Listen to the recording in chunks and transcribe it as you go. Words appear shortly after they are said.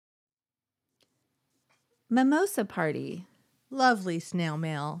Mimosa party. Lovely snail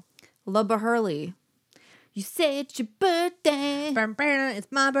mail. Lubba Hurley. You say it's your birthday.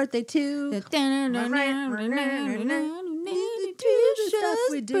 It's my birthday too. Trisha's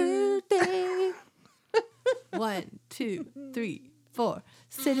birthday. 1, 2, 3, 4.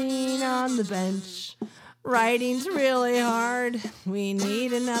 Sitting on the bench. Writing's really hard. We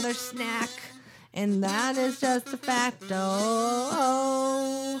need another snack. And that is just a fact.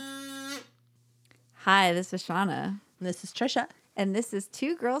 Oh. Hi, this is Shauna. This is Trisha. And this is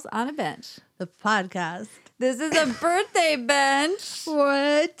Two Girls on a Bench. The podcast. This is a birthday bench.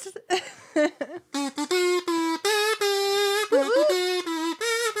 What? You're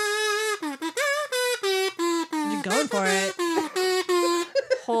going for it.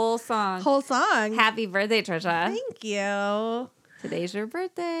 Whole song. Whole song. Happy birthday, Trisha. Thank you. Today's your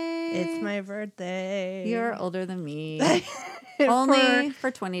birthday. It's my birthday. You're older than me. Only for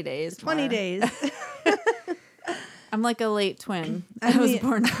 20 days. 20 more. days. I'm like a late twin. I was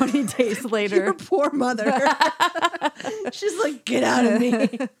born 20 days later. Your poor mother. She's like, get out of me.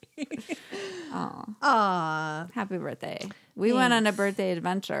 Aw. Happy birthday. We went on a birthday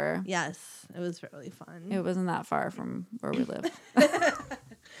adventure. Yes, it was really fun. It wasn't that far from where we live.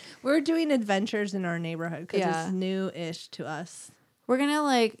 We're doing adventures in our neighborhood because it's new-ish to us. We're going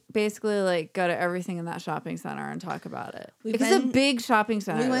to basically go to everything in that shopping center and talk about it. It's a big shopping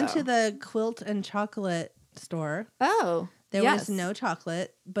center. We went to the Quilt and Chocolate store. Oh, There was no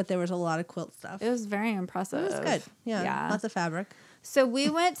chocolate, but there was a lot of quilt stuff. It was very impressive. It was good. Yeah. Lots of fabric. So we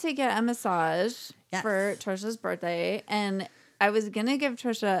went to get a massage for Trisha's birthday, and I was going to give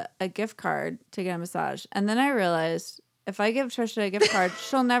Trisha a gift card to get a massage. And then I realized if I give Trisha a gift card,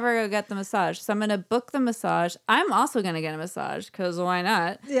 she'll never go get the massage. So I'm going to book the massage. I'm also going to get a massage because why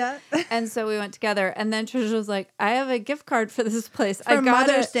not? Yeah. And so we went together. And then Trisha was like, I have a gift card for this place. For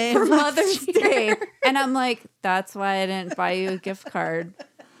Mother's Day. For Mother's Day. And I'm like, that's why I didn't buy you a gift card.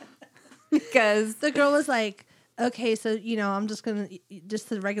 Because the girl was like, okay, so, I'm just going to, just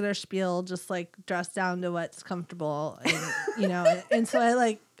the regular spiel, just dress down to what's comfortable. And, and so I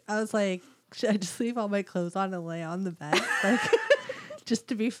was like, should I just leave all my clothes on and lay on the bed? Just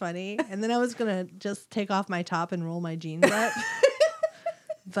to be funny. And then I was going to just take off my top and roll my jeans up.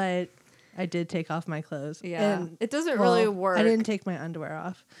 But I did take off my clothes. Yeah. And, it doesn't really work. I didn't take my underwear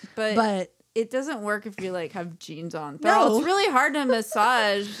off. But it doesn't work if you have jeans on. No. It's really hard to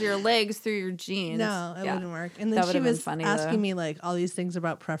massage your legs through your jeans. No, it wouldn't work. And then she was asking me all these things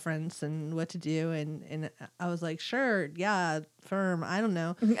about preference and what to do. And I was like, sure, yeah, firm. I don't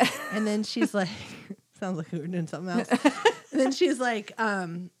know. And then she's like, sounds like we were doing something else. And then she's like,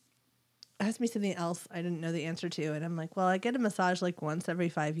 asked me something else I didn't know the answer to. And I'm like, well, I get a massage once every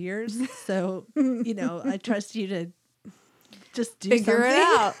 5 years. So, I trust you to just figure it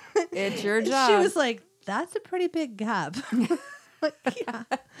out. It's your job. She was like, that's a pretty big gap. Yeah.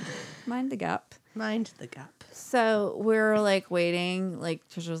 Mind the gap. Mind the gap. So we're waiting.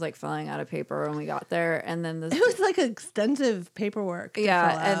 Trisha was filling out a paper when we got there. And then it was extensive paperwork.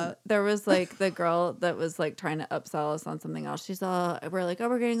 And there was the girl that was trying to upsell us on something else. She's all, we're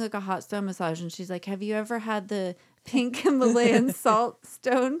we're getting a hot stone massage. And she's like, have you ever had the pink Himalayan salt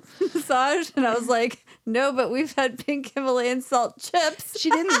stone massage? And I was like, no, but we've had pink Himalayan salt chips. She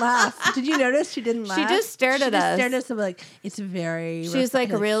didn't laugh. Did you notice she didn't laugh? She just stared at us. Stared at us and it's very. She's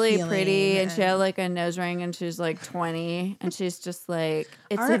really pretty, and she had a nose ring, and she's 20, and she's just it's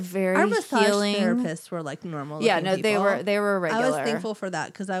a very our massage healing. Therapists were normal. Yeah, no, people. they were regular. I was thankful for that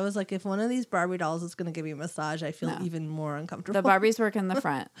because I was if one of these Barbie dolls is going to give me a massage, I feel even more uncomfortable. The Barbies work in the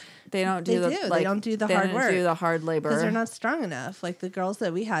front. They don't do they don't do the hard work. They do the hard labor because they're not strong enough. The girls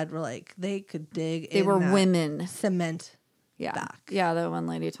that we had were they could dig. They were women. Cement. Yeah. Back. Yeah, the one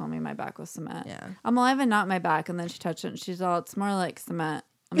lady told me my back was cement. Yeah. I'm I have a knot in my back, and then she touched it, and she's all, it's more like cement.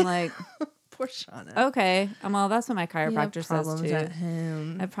 I'm like, poor Shauna. Okay. I'm all, that's what my chiropractor says too. At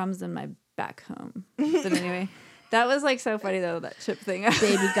home. I have problems in my back home. But anyway, that was so funny though, that chip thing.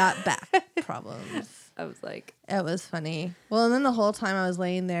 Baby got back problems. I was like, it was funny. Well, and then the whole time I was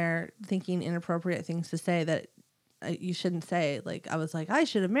laying there thinking inappropriate things to say that you shouldn't say. I was like, I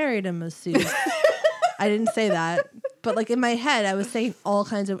should have married a masseuse. I didn't say that. But in my head, I was saying all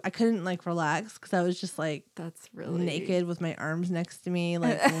kinds of, I couldn't relax because I was just that's really naked with my arms next to me,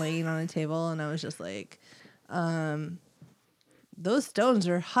 laying on a table. And I was just those stones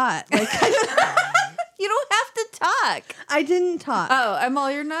are hot. You don't have to talk. I didn't talk. Oh, I'm all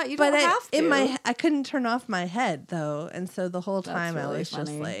you're not. You don't have to. I couldn't turn off my head though, and so the whole time really I was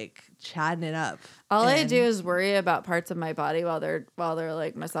just like chatting it up. All I do is worry about parts of my body while they're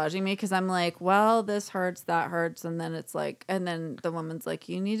like massaging me, because I'm like, well, this hurts, that hurts, and then it's like, and then the woman's like,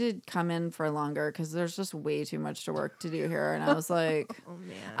 you need to come in for longer because there's just way too much work to do here, and I was like, oh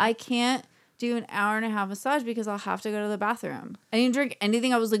man, I can't do an hour and a half massage because I'll have to go to the bathroom. I didn't drink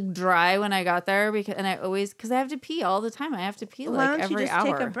anything. I was like dry when I got there because I have to pee all the time. I have to pee like every hour. Why don't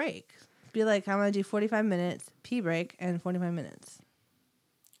you just take a break? Be like, I'm gonna do 45 minutes pee break and 45 minutes.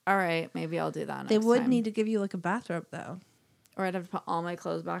 All right, maybe I'll do that. They would need to give you like a bathrobe though, or I'd have to put all my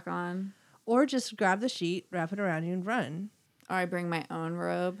clothes back on, or just grab the sheet, wrap it around you, and run. Or I bring my own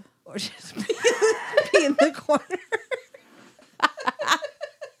robe, or just pee in the corner.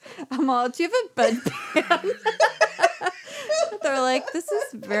 I'm all, do you have a bedpan? They're like, this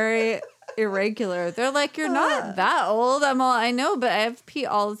is very irregular. They're like, you're not that old. I'm all, I know, but I have to pee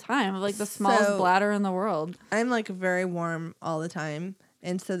all the time. I'm like the smallest bladder in the world. I'm like very warm all the time.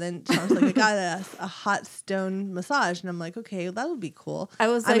 And so then Sean's like, I got a hot stone massage. And I'm like, okay, that would be cool. I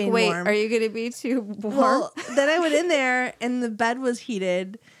was like, wait, warm. Are you going to be too warm? Well, then I went in there and the bed was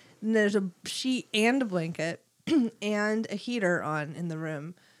heated. And there's a sheet and a blanket and a heater on in the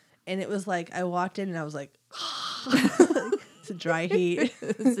room. And it was like, I walked in and I was like, it's a dry heat.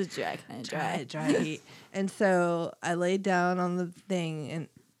 It's a dry kind of dry heat. And so I laid down on the thing and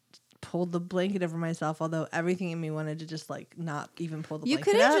pulled the blanket over myself, although everything in me wanted to just like not even pull the blanket up.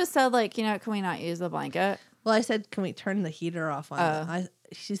 You could have just said like, can we not use the blanket? Well, I said, can we turn the heater off on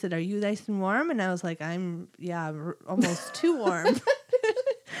she said, are you nice and warm? And I was like, I'm almost too warm.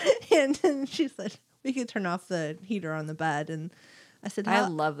 And then she said, we could turn off the heater on the bed. And I said, I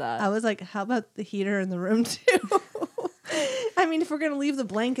love that. I was like, how about the heater in the room too? I mean, if we're going to leave the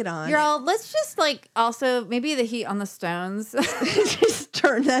blanket on. Let's just like also maybe the heat on the stones. Just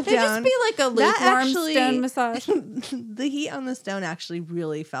turn that down. Just be like a lukewarm stone massage. The heat on the stone actually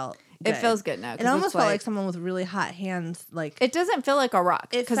really felt good. It feels good now. It almost felt like someone with really hot hands. Like it doesn't feel like a rock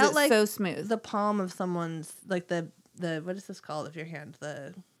because it's like so smooth. The palm of someone's, like the what is this called of your hand?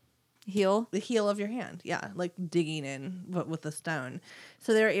 The heel of your hand, like digging in with the stone,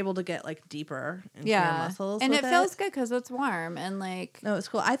 so they're able to get like deeper into your muscles, and it feels good because it's warm and like it's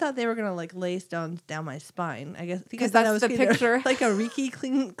cool. I thought they were gonna like lay stones down my spine. I guess because that's the picture, like a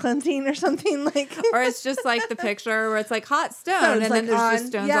Reiki cleansing or something, like, or it's just like the picture where it's like hot stone and then there's just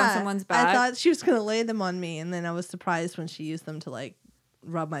stones on someone's back. I thought she was gonna lay them on me, and then I was surprised when she used them to like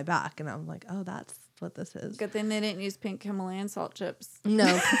rub my back, and I'm like, oh, that's what this is. Good thing they didn't use pink Himalayan salt chips. No.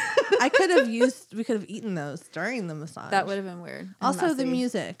 we could have eaten those during the massage. That would have been weird. Also messy. The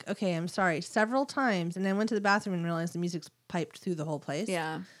music. Okay, I'm sorry. Several times, and I went to the bathroom and realized the music's piped through the whole place.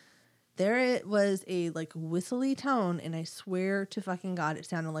 Yeah. There it was a like whistly tone, and I swear to fucking God, it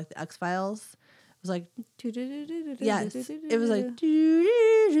sounded like the X-Files. It was like, yes, it was like,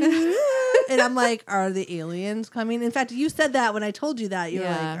 and I'm like, are the aliens coming? In fact, you said that when I told you that. You were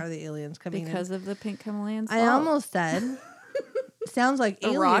like, are the aliens coming? Because of the pink Himalayan salt. I almost said, sounds like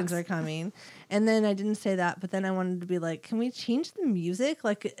aliens are coming. And then I didn't say that, but then I wanted to be like, can we change the music?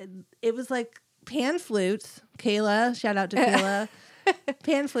 Like, it was like pan flutes. Kayla, shout out to Kayla.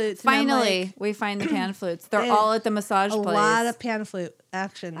 Pan flutes. Finally, like, we find the pan flutes. They're all at the massage place. A lot of pan flute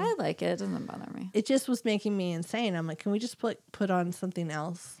action. I like it. It doesn't bother me. It just was making me insane. I'm like, can we just put on something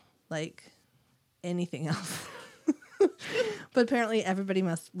else? Like anything else? But apparently everybody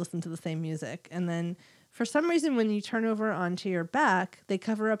must listen to the same music. And then for some reason, when you turn over onto your back, they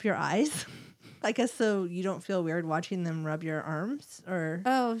cover up your eyes. I guess so you don't feel weird watching them rub your arms, or...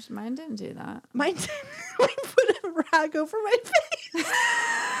 Oh, mine didn't do that. Mine didn't. Mine put a rag over my face.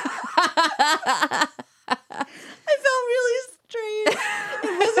 I felt really strange.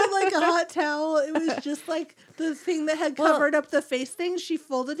 It wasn't like a hot towel. It was just like the thing that had covered up the face thing. She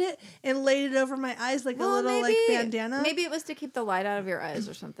folded it and laid it over my eyes like a little like bandana. Maybe it was to keep the light out of your eyes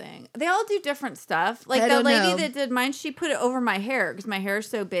or something. They all do different stuff. Like the lady that did mine, she put it over my hair because my hair is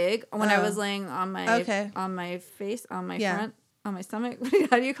so big. When I was laying on my face, on my front, on my stomach.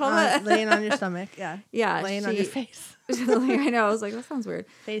 How do you call that? Laying on your stomach. Yeah. Yeah. Laying on your face. I know. I was like, that sounds weird.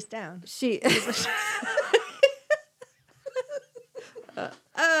 Face down.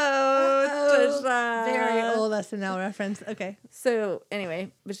 Very old SNL reference. Okay. So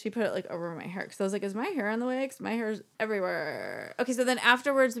anyway, but she put it like over my hair because I was like, is my hair on the way? Because my hair's everywhere. Okay, so then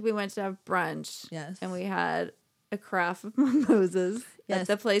afterwards we went to have brunch. Yes. And we had a carafe of mimosas at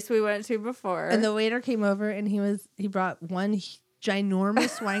the place we went to before. And the waiter came over and he brought one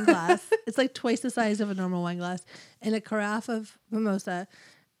ginormous wine glass. It's like twice the size of a normal wine glass and a carafe of mimosa.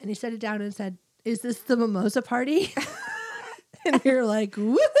 And he set it down and said, is this the mimosa party? And you're like,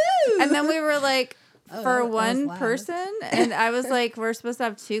 woohoo! And then we were like, for one person, and I was like, we're supposed to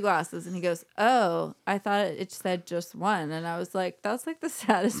have 2 glasses, and he goes, oh, I thought it said just one, and I was like, that's like the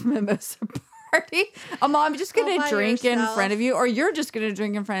saddest mimosa party. I'm just gonna drink in front of you, or you're just gonna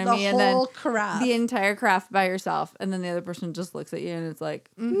drink in front of me, and then the entire craft by yourself, and then the other person just looks at you, and it's like,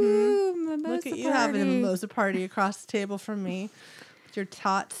 ooh, mimosa look at you party. having a mimosa party across the table from me with your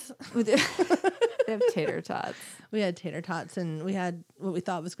tots. They have tater tots. We had tater tots, and we had what we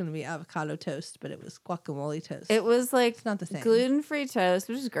thought was going to be avocado toast, but it was guacamole toast. It was like it's not the same. Gluten-free toast,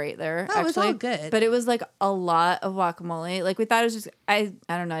 which is great there. Oh, it was all good. But it was like a lot of guacamole. Like we thought it was just, I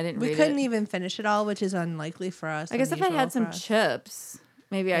don't know, I didn't read it. We couldn't even finish it all, which is unlikely for us. I guess if I had some chips,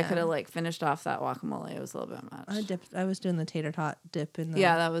 maybe I could have like finished off that guacamole. It was a little bit much. I was doing the tater tot dip in the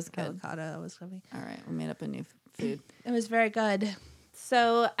that was good. Avocado. That was yummy. All right, we made up a new food. It was very good.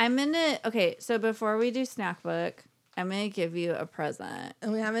 So so before we do snack book, I'm going to give you a present.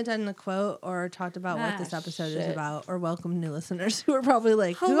 And we haven't done a quote or talked about what this episode is about or welcome new listeners who are probably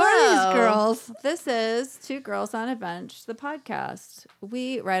like, hello. Who are these girls? This is 2 Girls on a Bench, the podcast.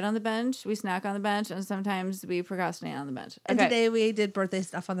 We ride on the bench, we snack on the bench, and sometimes we procrastinate on the bench. Okay. And today we did birthday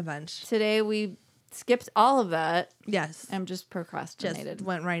stuff on the bench. Today we skipped all of that. Yes. And just procrastinated. Just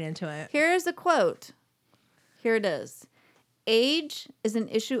went right into it. Here's a quote. Here it is. Age is an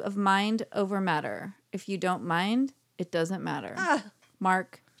issue of mind over matter. If you don't mind, it doesn't matter.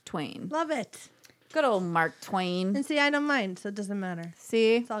 Mark Twain. Love it. Good old Mark Twain. And see, I don't mind, so it doesn't matter.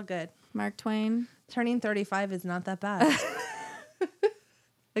 See? It's all good. Mark Twain. Turning 35 is not that bad.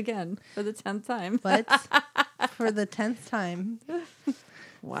 Again, for the 10th time. But for the 10th time.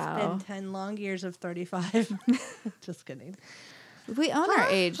 Wow. It's been 10 long years of 35. Just kidding. We own our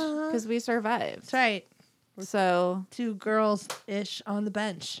age because we survived. That's right. So 2 girls-ish on the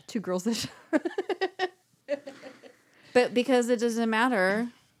bench. 2 girls-ish. But because it doesn't matter,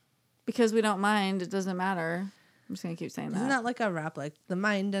 because we don't mind, it doesn't matter. I'm just going to keep saying that. Isn't that like a rap? Like, the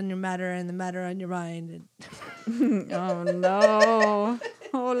mind on your matter and the matter on your mind. Oh, no.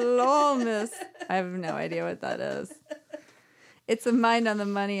 Oh, Lord, miss. I have no idea what that is. It's a mind on the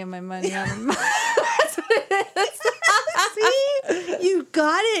money and my money on the mind. That's what it is. See? You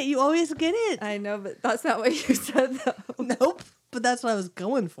got it. You always get it. I know, but that's not what you said, though. Nope. But that's what I was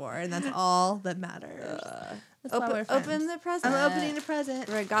going for, and that's all that matters. Open the present. I'm opening the present.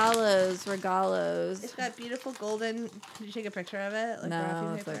 Regalos. It's got beautiful golden. Did you take a picture of it? Like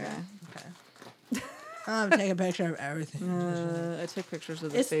no, it's okay. I'm gonna take a picture of everything. I took pictures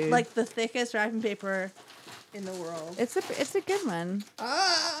of the food. It's like the thickest wrapping paper in the world. It's a good one.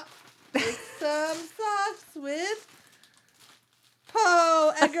 It's some socks with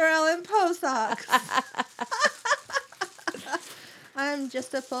Poe, Edgar Allan Poe socks. I'm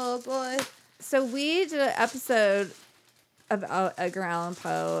just a Poe boy. So we did an episode about Edgar Allan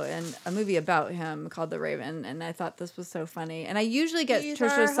Poe and a movie about him called The Raven, and I thought this was so funny. And I usually get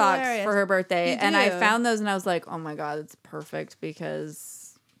Trisha socks for her birthday, and I found those, and I was like, oh my god, it's perfect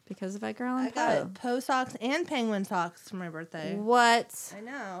because of Edgar Allan Poe. I got Poe socks and penguin socks for my birthday. What? I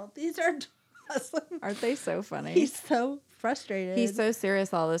know. These are awesome. Aren't they so funny? He's so frustrated. He's so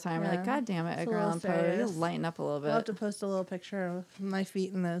serious all the time. We're like, God damn it, Edgar Allan Poe. He'll lighten up a little bit. I'll have to post a little picture of my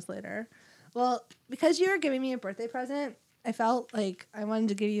feet in those later. Well, because you were giving me a birthday present, I felt like I wanted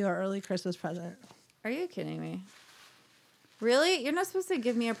to give you an early Christmas present. Are you kidding me? Really? You're not supposed to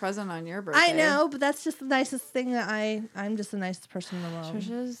give me a present on your birthday. I know, but that's just the nicest thing that I'm just the nicest person in the world.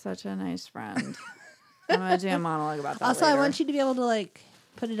 Trisha is such a nice friend. I'm going to do a monologue about that Also, later. I want you to be able to, like,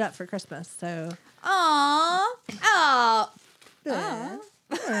 put it up for Christmas, so. Aww.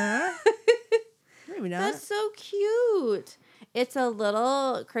 Maybe not. That's so cute. It's a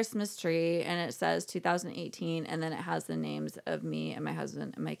little Christmas tree, and it says 2018, and then it has the names of me and my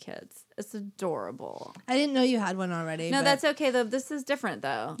husband and my kids. It's adorable. I didn't know you had one already. No, that's okay, though. This is different,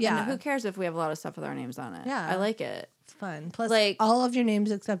 though. Yeah. And who cares if we have a lot of stuff with our names on it? Yeah. I like it. It's fun. Plus, like, all of your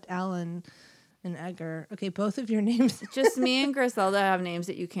names except Alan and Edgar. Okay, both of your names. Just me and Griselda have names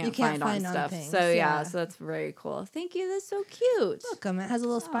that you can't find on stuff. Things, so, yeah, so that's very cool. Thank you. That's so cute. Welcome. It has a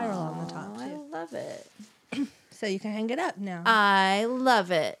little spiral on the top, too. I love it. So you can hang it up now. I love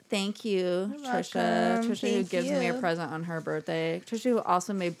it. Thank you, Trisha. Welcome. Trisha, who gives me a present on her birthday. Trisha, who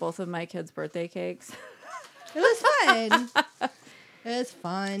also made both of my kids' birthday cakes. It was fun. It was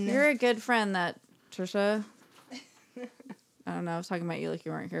fun. You're a good friend, Trisha. I don't know. I was talking about you like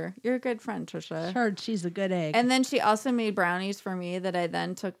you weren't here. You're a good friend, Trisha. Heard she's a good egg. And then she also made brownies for me that I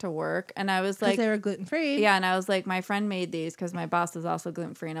then took to work. And I was like, they were gluten-free. Yeah. And I was like, my friend made these because my boss is also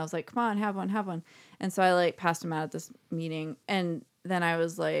gluten-free. And I was like, come on, have one. And so I like passed them out at this meeting. And then I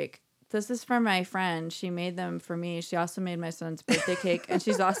was like, This is from my friend. She made them for me. She also made my son's birthday cake, and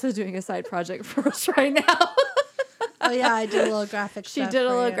she's also doing a side project for us right now. Oh, yeah, I did a little graphic She did a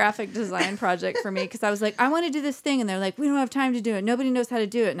little graphic design project for me because I was like, I want to do this thing. And they're like, we don't have time to do it. Nobody knows how to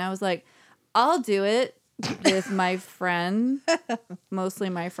do it. And I was like, I'll do it with my friend. Mostly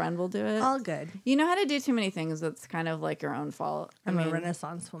my friend will do it. All good. You know how to do too many things. That's kind of like your own fault. I'm a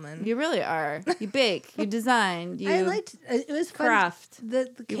Renaissance woman. You really are. You bake. You design. You I liked it. Was craft. Fun.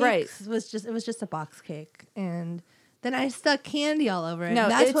 The cake was just a box cake, and then I stuck candy all over it. No,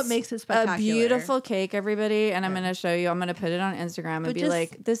 that's what makes it spectacular. A beautiful cake, everybody. And I'm going to show you. I'm going to put it on Instagram and be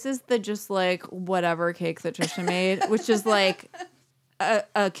like, this is the just like whatever cake that Trisha made, which is like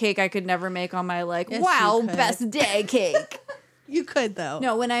a cake I could never make on my wow, best day cake. You could though.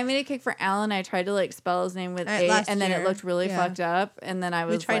 No, when I made a cake for Alan, I tried to like spell his name with A, and then it looked really fucked up. And then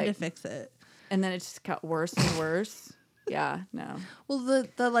we tried to fix it, and then it just got worse and worse. Yeah, no. Well,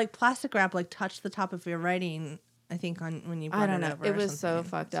 the like plastic wrap like touched the top of your writing. I think on when you brought it over. It was so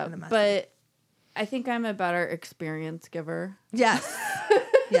fucked up. But I think I'm a better experience giver. Yes,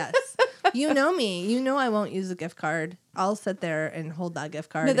 yes. You know me. You know I won't use a gift card. I'll sit there and hold that gift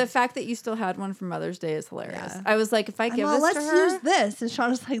card. No, the fact that you still had one for Mother's Day is hilarious. Yeah. I was like, if I give this to her... let's use this. And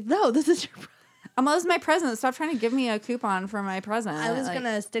Sean was like, no, this is your present. Well, it's my present. Stop trying to give me a coupon for my present. I was going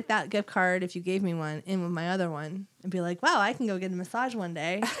to stick that gift card, if you gave me one, in with my other one and be like, wow, I can go get a massage one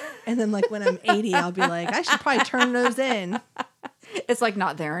day. And then like when I'm 80, I'll be like, I should probably turn those in. It's like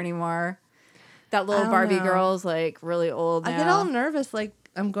not there anymore. That little Barbie girl's like really old now. I get all nervous like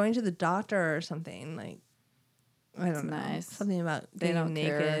I'm going to the doctor or something. Like, I don't know. Nice. Something about being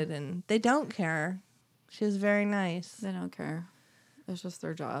naked care. And they don't care. She was very nice. They don't care. It's just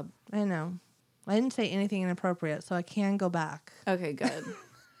their job. I know. I didn't say anything inappropriate, so I can go back. Okay, good.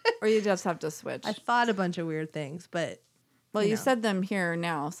 Or you just have to switch. I thought a bunch of weird things, but... Well, you said them here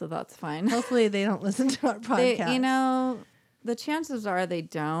now, so that's fine. Hopefully they don't listen to our podcast. The chances are they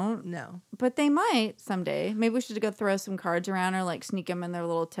don't. No. But they might someday. Maybe we should go throw some cards around or like sneak them in their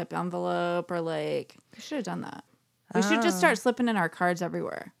little tip envelope or like... We should have done that. We should just start slipping in our cards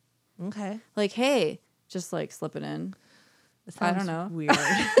everywhere. Okay. Like, hey, just like slip it in. I don't know. Weird.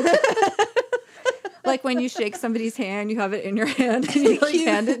 Like when you shake somebody's hand, you have it in your hand and you like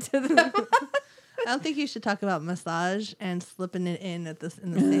hand it to them. I don't think you should talk about massage and slipping it in in the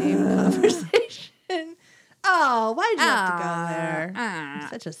same conversation. Oh, why'd you have to go there? I'm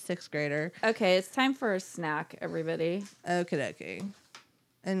such a sixth grader. Okay, it's time for a snack, everybody. Okay.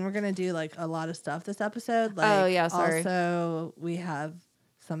 And we're gonna do like a lot of stuff this episode. Like, oh yeah, sorry. Also, we have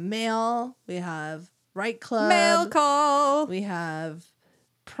some mail. We have Right Club mail call. We have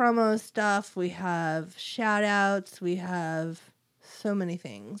promo stuff. We have shout outs. We have so many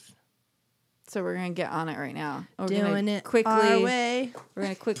things. So we're gonna get on it right now. We're doing it quickly. Our way. We're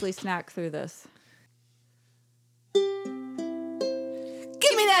gonna quickly snack through this. Give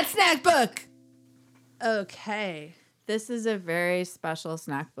me that snack book. Okay. This is a very special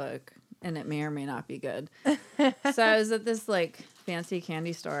snack book, and it may or may not be good. So I was at this like fancy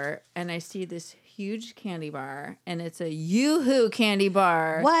candy store, and I see this huge candy bar, and it's a Yoo-Hoo candy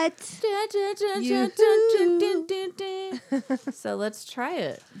bar. What? So let's try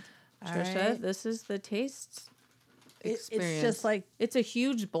it, Trisha. Right. This is the taste experience. It's just like it's a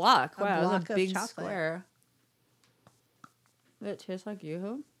huge block. Wow, it's a big chocolate. Square. Does it taste like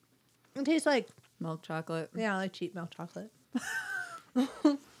Yoo-Hoo? It tastes like milk chocolate. Yeah, I like cheap milk chocolate.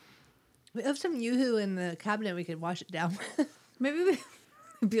 We have some Yoo-Hoo in the cabinet we could wash it down with. Maybe we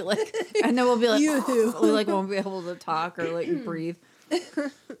be like, and then we'll be like, Yoo-Hoo. We like won't be able to talk or like breathe.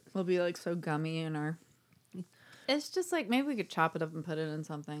 We'll be like so gummy in our. It's just like maybe we could chop it up and put it in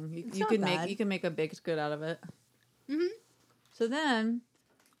something. You can make a baked good out of it. Mm-hmm. So then,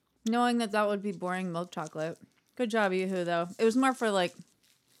 knowing that would be boring milk chocolate, good job, Yoo-Hoo. Though it was more for like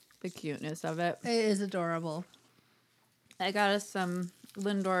the cuteness of it. It is adorable. I got us some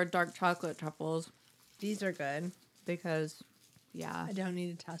Lindor dark chocolate truffles. These are good because, yeah, I don't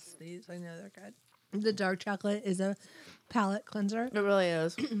need to test these. I know they're good. The dark chocolate is a palate cleanser. It really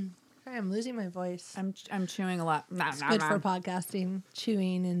is. I'm losing my voice. I'm chewing a lot. It's good for podcasting,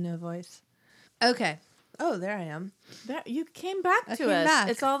 chewing and no voice. Okay. Oh, there I am. You came back to us.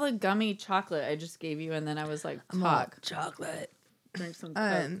 It's all the gummy chocolate I just gave you, and then I was like, talk. Chocolate. Drink some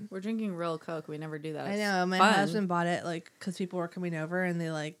Coke. We're drinking real Coke. We never do that. I know. My husband bought it like because people were coming over and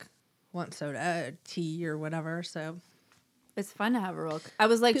they like want soda, tea, or whatever. So it's fun to have a real. I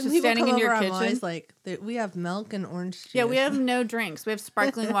was like just standing in your kitchen. Always, like we have milk and orange juice. Yeah, we have no drinks. We have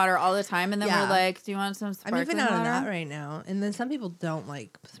sparkling water all the time, and then we're like, "Do you want some sparkling water?" I'm even out of that right now. And then some people don't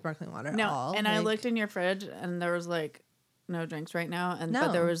like sparkling water at all. And like, I looked in your fridge, and there was like no drinks right now,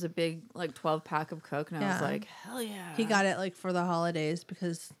 but there was a big 12-pack of Coke, and I was like, hell yeah. He got it for the holidays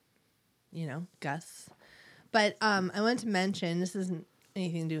because, Gus. But I wanted to mention, this isn't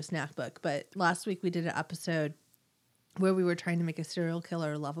anything to do with Snack Book, but last week we did an episode where we were trying to make a serial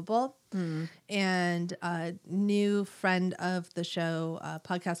killer lovable. And a new friend of the show, a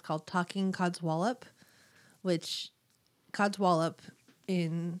podcast called Talking Codswallop, which Codswallop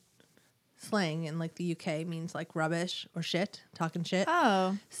in slang in the UK means rubbish or shit, talking shit.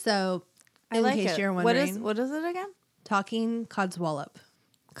 Oh. So in case you're wondering. What is it again? Talking Codswallop.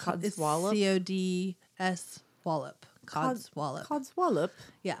 Codswallop? CODS Wallop. Codswallop. Codswallop?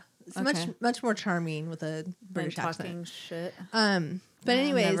 Yeah. It's much more charming with a British accent. Talking shit. But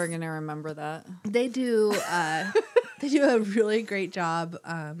anyways, I'm never gonna remember that. They do a really great job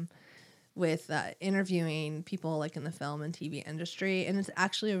with interviewing people in the film and TV industry, and it's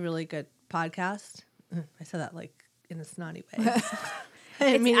actually a really good podcast. I said that in a snotty way.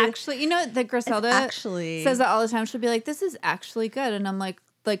 Actually, that Griselda says that all the time. She'll be like, "This is actually good," and I'm like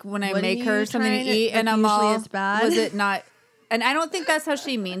when I make her something to eat, and I'm all, it's bad. Was it not? And I don't think that's how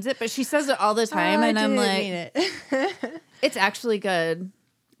she means it, but she says it all the time, and I'm like, it's actually good.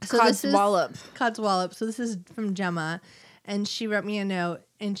 So Codswallop. So this is from Gemma, and she wrote me a note,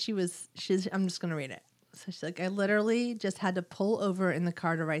 and I'm just gonna read it. So she's like, I literally just had to pull over in the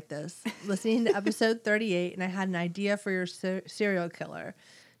car to write this. Listening to episode 38, and I had an idea for your serial killer.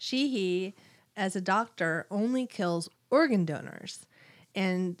 He, as a doctor, only kills organ donors,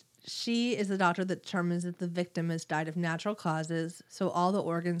 and she is the doctor that determines that the victim has died of natural causes, so all the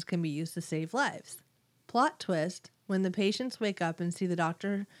organs can be used to save lives. Plot twist, when the patients wake up and see the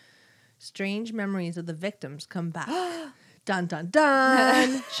doctor, strange memories of the victims come back. Dun, dun,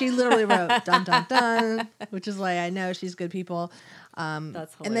 dun. She literally wrote dun, dun, dun, which is why I know she's good people. That's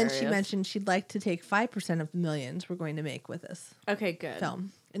hilarious. And then she mentioned she'd like to take 5% of the millions we're going to make with this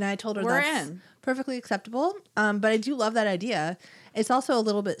film. And I told her that's perfectly acceptable. But I do love that idea. It's also a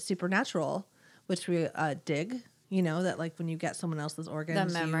little bit supernatural, which we dig. That when you get someone else's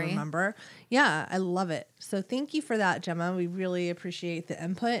organs, you remember. Yeah, I love it. So thank you for that, Gemma. We really appreciate the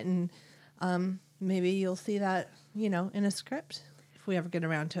input. And maybe you'll see that, in a script if we ever get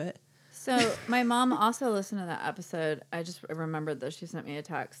around to it. So my mom also listened to that episode. I just remembered that she sent me a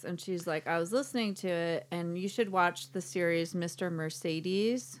text, and she's like, I was listening to it, and you should watch the series Mr.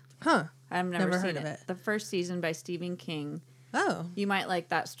 Mercedes. Huh. I've never heard of it. The first season by Stephen King. Oh. You might like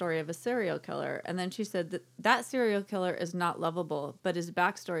that story of a serial killer. And then she said that serial killer is not lovable, but his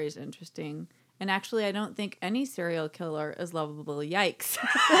backstory is interesting. And actually, I don't think any serial killer is lovable. Yikes.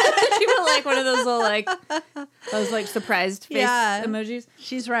 She put one of those little those surprised face emojis.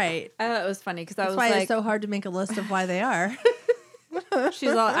 She's right. I thought it was funny because I was why it's so hard to make a list of why they are.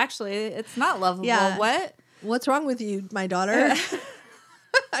 She's all, actually, it's not lovable. Yeah. What? What's wrong with you, my daughter?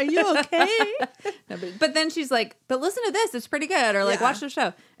 Are you okay? No, but then she's like, but listen to this. It's pretty good. Or watch the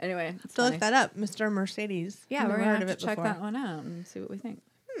show. Anyway. So look that up. Mr. Mercedes. Yeah, we're going to have to check that one out and see what we think.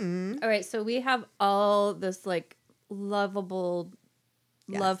 All right, so we have all this lovable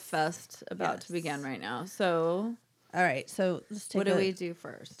love fest about to begin right now. So, all right, so let's take. What do we do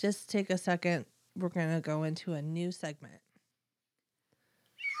first? Just take a second. We're gonna go into a new segment.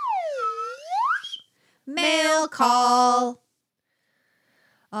 Mail call.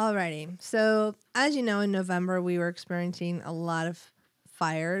 Alrighty, so as you know, in November we were experiencing a lot of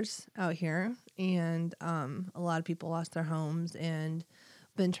fires out here, and a lot of people lost their homes and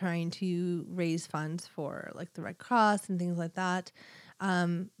been trying to raise funds for the Red Cross and things like that.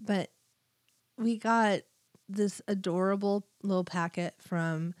 But we got this adorable little packet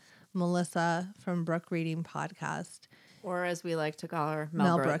from Melissa from Brook Reading Podcast. Or as we like to call her,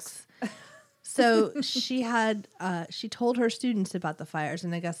 Mel Brooks. So she told her students about the fires,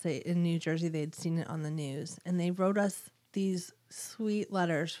 and I guess in New Jersey they'd seen it on the news, and they wrote us these sweet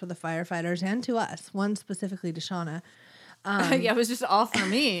letters for the firefighters and to us, one specifically to Shauna. It was just all for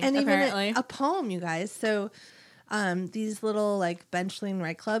me, and apparently. Even a poem, you guys. So these little Benchling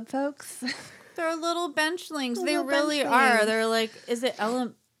Right Club folks. They're little benchlings. They really are. They're is it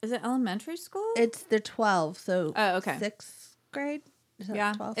elementary school? They're 12, so okay. 6th grade. Is that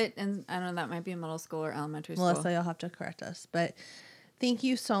yeah, 12? And I don't know, that might be middle school or elementary school. Melissa, you'll have to correct us, but thank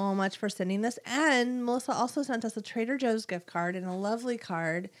you so much for sending this. And Melissa also sent us a Trader Joe's gift card and a lovely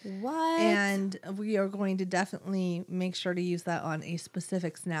card. What? And we are going to definitely make sure to use that on a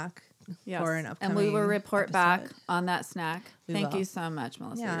specific snack for an upcoming And we will report episode. Back on that snack. Thank you so much,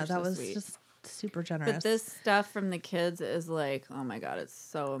 Melissa. Yeah, that was sweet. Just super generous. But this stuff from the kids is oh my God, it's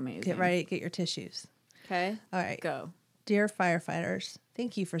so amazing. Get ready, get your tissues. Okay. All right. Go. Dear firefighters,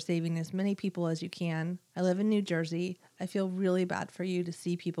 thank you for saving as many people as you can. I live in New Jersey. I feel really bad for you to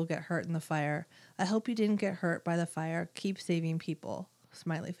see people get hurt in the fire. I hope you didn't get hurt by the fire. Keep saving people.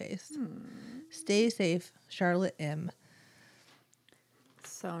 Smiley face. Stay safe, Charlotte M.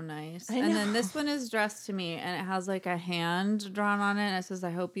 So nice. And then this one is addressed to me, and it has like a hand drawn on it, and it says,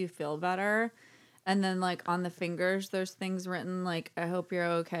 I hope you feel better. And then like on the fingers, there's things written like, I hope you're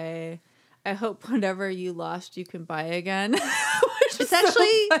okay. I hope whatever you lost, you can buy again. It's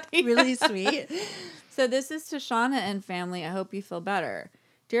actually really sweet. So this is to Shauna and family. I hope you feel better.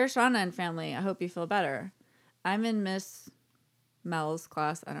 Dear Shauna and family, I hope you feel better. I'm in Miss Mel's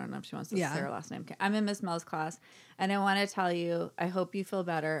class. I don't know if she wants to say her last name. I'm in Miss Mel's class, and I want to tell you, I hope you feel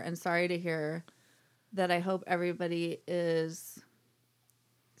better. And sorry to hear that. I hope everybody is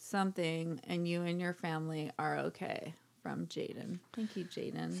something, and you and your family are okay. From Jaden. Thank you,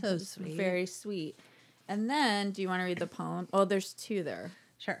 Jaden. So sweet. Very sweet. And then, do you want to read the poem? Oh, there's two there.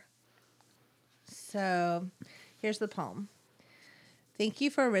 Sure. So, here's the poem. Thank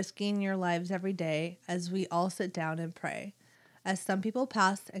you for risking your lives every day as we all sit down and pray. As some people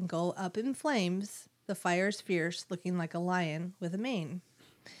pass and go up in flames, the fire's fierce, looking like a lion with a mane.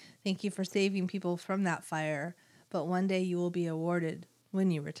 Thank you for saving people from that fire, but one day you will be awarded when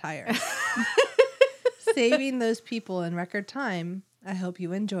you retire. Saving those people in record time. I hope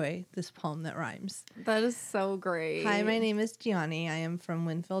you enjoy this poem that rhymes. That is so great. Hi, my name is Gianni. I am from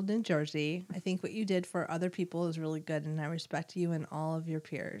Winfield, New Jersey. I think what you did for other people is really good, and I respect you and all of your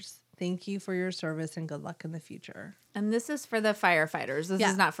peers. Thank you for your service, and good luck in the future. And this is for the firefighters. This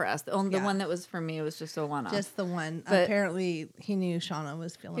is not for us. The one that was for me was just a one-off. Just the one. But apparently, he knew Shauna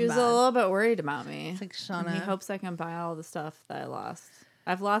was feeling bad. He was a little bit worried about me. It's like, Shauna. And he hopes I can buy all the stuff that I lost.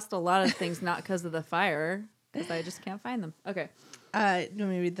 I've lost a lot of things not because of the fire, because I just can't find them. Okay. Do you want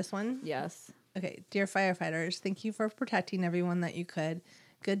me to read this one? Yes. Okay. Dear firefighters, thank you for protecting everyone that you could.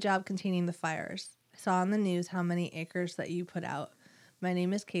 Good job containing the fires. I saw on the news how many acres that you put out. My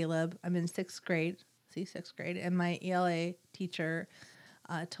name is Caleb. I'm in sixth grade, and my ELA teacher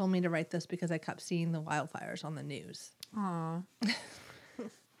told me to write this because I kept seeing the wildfires on the news. Aw.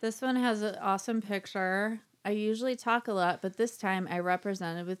 This one has an awesome picture. I usually talk a lot, but this time I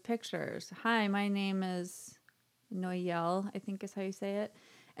represented with pictures. Hi, my name is Noyelle, I think is how you say it.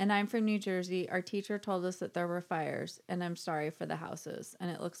 And I'm from New Jersey. Our teacher told us that there were fires, and I'm sorry for the houses. And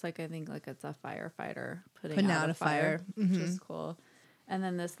it looks like, I think like it's a firefighter putting out a fire, which is cool. And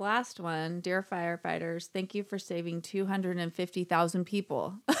then this last one, dear firefighters, thank you for saving 250,000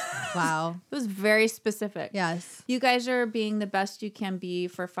 people. Wow. It was very specific. Yes. You guys are being the best you can be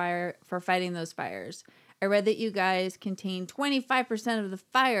for fighting those fires. I read that you guys contain 25% of the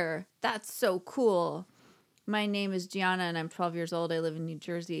fire. That's so cool. My name is Gianna, and I'm 12 years old. I live in New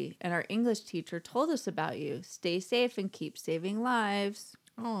Jersey, and our English teacher told us about you. Stay safe and keep saving lives.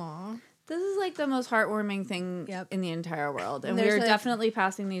 Aw. This is like the most heartwarming thing in the entire world. And we're definitely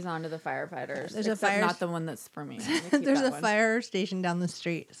passing these on to the firefighters. There's except not the one that's for me. There's a fire station down the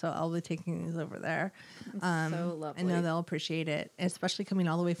street, so I'll be taking these over there. So lovely. I know they'll appreciate it, especially coming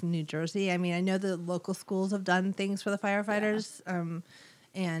all the way from New Jersey. I mean, I know the local schools have done things for the firefighters,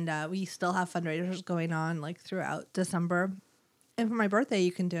 and we still have fundraisers going on like throughout December. And for my birthday,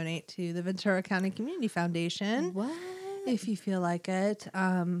 you can donate to the Ventura County Community Foundation. What? If you feel like it.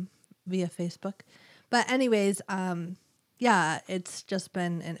 Via Facebook. But anyways, it's just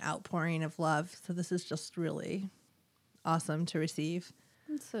been an outpouring of love. So this is just really awesome to receive.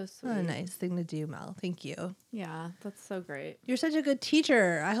 That's so sweet. What a nice thing to do, Mel. Thank you. Yeah, that's so great. You're such a good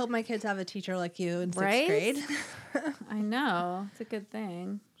teacher. I hope my kids have a teacher like you in sixth grade. I know. It's a good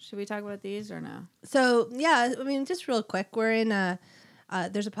thing. Should we talk about these or no? So, yeah, I mean, just real quick. We're in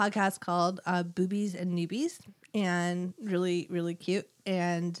there's a podcast called Boobies and Newbies. And really, really cute.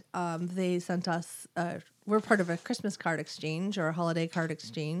 And they sent us, we're part of a Christmas card exchange or a holiday card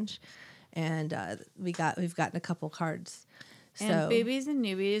exchange. And we've gotten a couple cards. And Babies and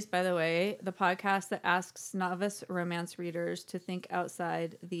Newbies, by the way, the podcast that asks novice romance readers to think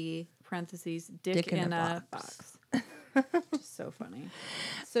outside the parentheses, dick in a box. Just so funny.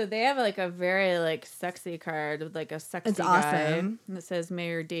 So they have like a very like sexy card with like a sexy guy. Awesome. And it says, may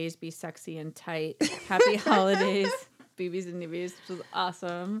your days be sexy and tight. Happy holidays, Babies and Newbies, which is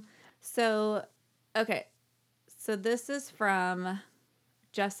awesome. So, okay. So this is from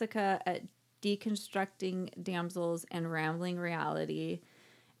Jessica at Deconstructing Damsels and Rambling Reality.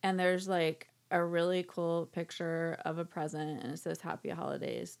 And there's like a really cool picture of a present and it says happy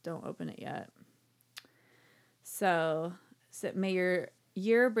holidays. Don't open it yet. So may your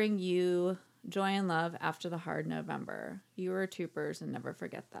year bring you joy and love after the hard November. You are troopers and never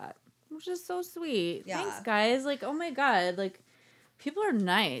forget that. which is so sweet. Yeah. Thanks, guys. Like, oh my God. Like, people are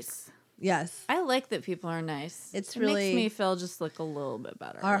nice. Yes. I like that people are nice. It really makes me feel just like a little bit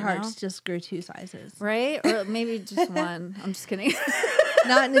better. Our hearts just grew 2 sizes. Right? Or maybe just one. I'm just kidding.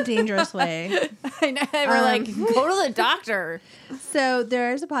 Not in a dangerous way. I know. We're like, go to the doctor. So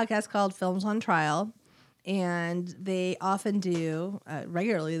there's a podcast called Films on Trial, and they often do,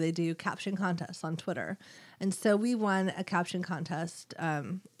 regularly, they do caption contests on Twitter. And so we won a caption contest.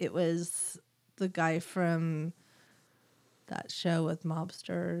 It was the guy from that show with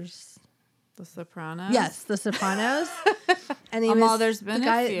mobsters. The Sopranos? Yes, The Sopranos. And he was there's been the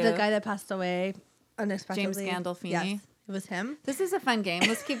guy, a few. the guy that passed away unexpectedly. James Gandolfini. Yes, it was him. This is a fun game.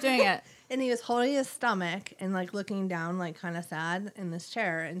 Let's keep doing it. And he was holding his stomach and like looking down, like kind of sad in this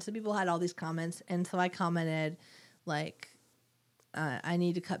chair. And so people had all these comments. And so I commented like, I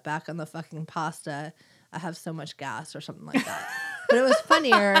need to cut back on the fucking pasta. I have so much gas or something like that. But it was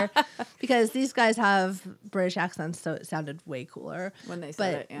funnier because these guys have British accents, so it sounded way cooler. When they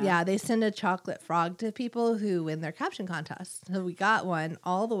said it, yeah. They send a chocolate frog to people who win their caption contest. So we got one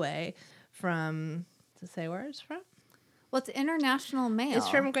all the way from, to say where it's from? Well, it's international mail. It's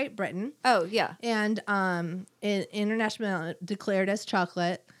from Great Britain. Oh, yeah. And international mail declared as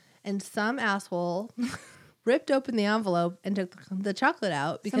chocolate. And some asshole ripped open the envelope and took the chocolate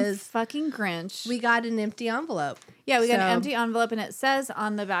out because some fucking Grinch. We got an empty envelope. Yeah, we got an empty envelope, and it says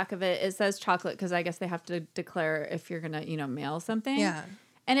on the back of it says chocolate because I guess they have to declare if you're gonna, mail something. Yeah,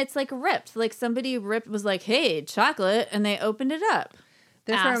 and it's like ripped. Like somebody was like, "Hey, chocolate," and they opened it up.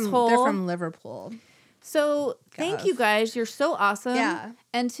 They're from Liverpool. So thank you guys. You're so awesome. Yeah.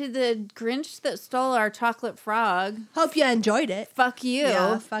 And to the Grinch that stole our chocolate frog. Hope you enjoyed it. Fuck you.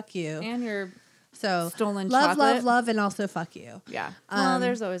 Yeah, fuck you. And your stolen chocolate. Love, and also fuck you. Yeah. Well,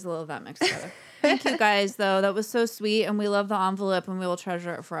 there's always a little of that mixed together. Thank you guys, though. That was so sweet, and we love the envelope, and we will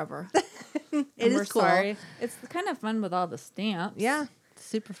treasure it forever. It is cool. Sorry. It's kind of fun with all the stamps. Yeah.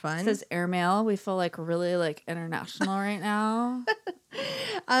 Super fun. It says airmail. We feel like really like international right now.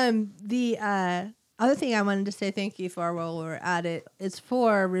 The other thing I wanted to say thank you for while we're at it is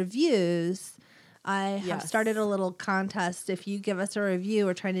for reviews. I have started a little contest. If you give us a review,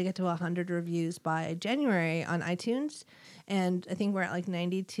 we're trying to get to 100 reviews by January on iTunes. And I think we're at like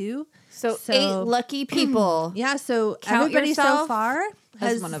 92. So 8 lucky people. Yeah. So Count everybody so far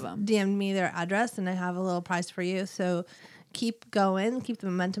has one of them. DM'd me their address, and I have a little prize for you. So keep going, keep the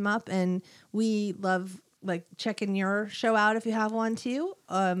momentum up. And we love like checking your show out if you have one too.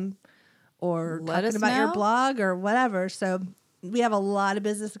 Or talking about your blog or whatever. So we have a lot of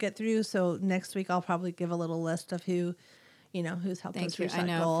business to get through. So next week I'll probably give a little list of who's helped us reach that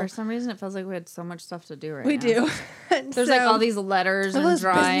goal. For some reason it feels like we had so much stuff to do right now. We do. There's like all these letters and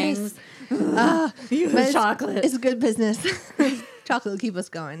drawings. Chocolate. It's good business. Chocolate will keep us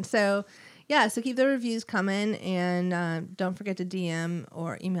going. So yeah, so keep the reviews coming, and don't forget to DM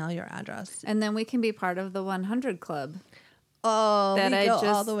or email your address. And then we can be part of the 100 Club. Oh, that we go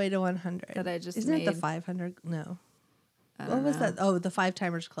all the way to 100. That I just Isn't it the 500? No. What was that? Oh, the 5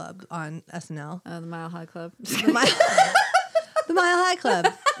 Timers Club on SNL. The Mile High Club. The Mile High Club.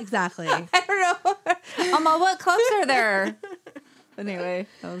 Exactly. I don't know. What clubs are there? Anyway,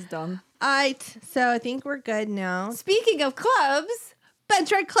 that was dumb. All right. So I think we're good now. Speaking of clubs,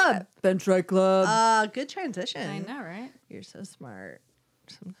 Bench Right Club. Bench Right Club. Good transition. I know, right? You're so smart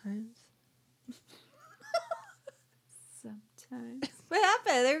sometimes. What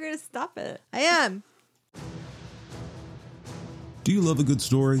happened? They were going to stop it. I am. Do you love a good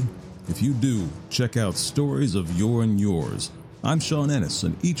story? If you do, check out Stories of Your and Yours. I'm Sean Ennis,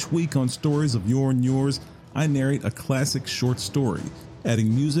 and each week on Stories of Your and Yours, I narrate a classic short story,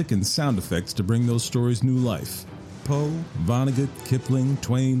 adding music and sound effects to bring those stories new life. Poe, Vonnegut, Kipling,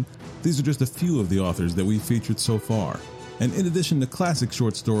 Twain, these are just a few of the authors that we've featured so far. And in addition to classic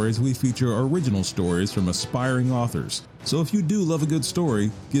short stories, we feature original stories from aspiring authors. So if you do love a good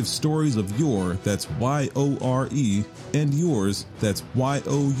story, give Stories of Your, that's Y-O-R-E, and Yours, that's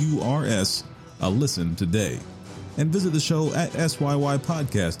Y-O-U-R-S, a listen today. And visit the show at SYY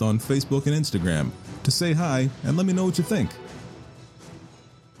Podcast on Facebook and Instagram to say hi and let me know what you think.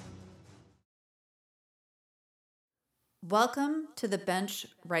 Welcome to the Bench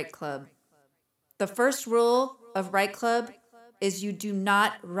Right Club. The first rule of Right Club is you do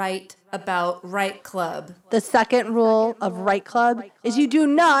not write about Right Club. The second rule of Right Club is you do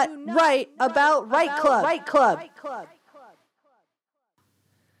not write about Right Club. Right Club.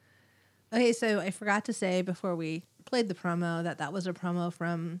 Okay, so I forgot to say before we played the promo that was a promo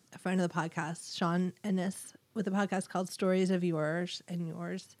from a friend of the podcast, Sean Ennis, with a podcast called Stories of Yours and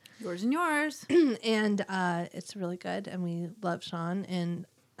Yours. Yours and Yours. And it's really good, and we love Sean, and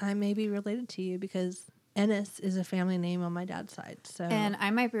I may be related to you because Ennis is a family name on my dad's side. So, and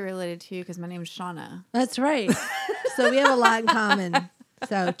I might be related to you because my name's Shauna. That's right. So we have a lot in common.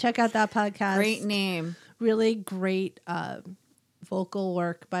 So check out that podcast. Great name. Really great vocal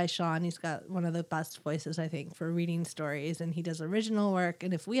work by Sean. He's got one of the best voices, I think, for reading stories, and he does original work.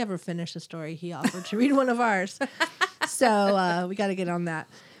 And if we ever finish a story, he offered to read one of ours. So we got to get on that.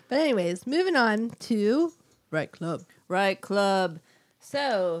 But anyways, moving on to Right Club. Right Club.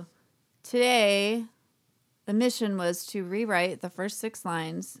 So today, the mission was to rewrite the first 6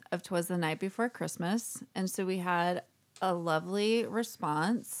 lines of 'Twas the Night Before Christmas. And so we had a lovely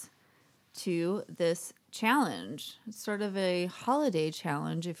response to this challenge. It's sort of a holiday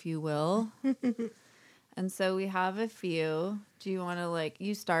challenge, if you will. And so we have a few. Do you want to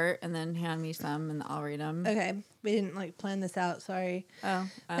you start and then hand me some and I'll read them? Okay. We didn't plan this out. Sorry. Oh,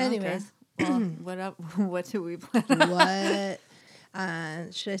 anyways. Well, what do we plan? What?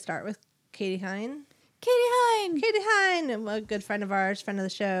 Should I start with Katie Hine? Katie Hine, a good friend of ours, friend of the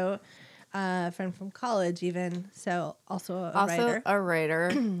show, friend from college even. So also a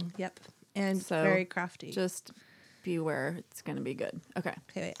writer. Yep. And so very crafty. Just beware. It's going to be good. Okay.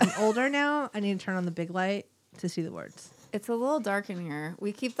 Wait. I'm older now. I need to turn on the big light to see the words. It's a little dark in here.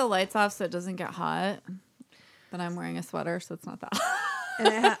 We keep the lights off so it doesn't get hot. But I'm wearing a sweater, so it's not that hot.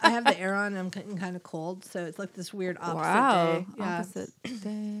 And I have the air on. And I'm getting kind of cold. So it's like this weird opposite day. Yeah. Opposite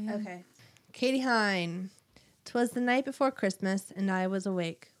day. Okay. Katie Hine. 'Twas the night before Christmas, and I was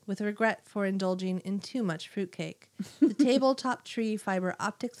awake, with regret for indulging in too much fruitcake. The tabletop tree fiber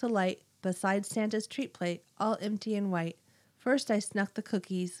optics alight, beside Santa's treat plate, all empty and white. First I snuck the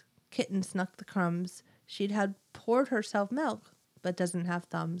cookies, Kitten snuck the crumbs. She'd had poured herself milk, but doesn't have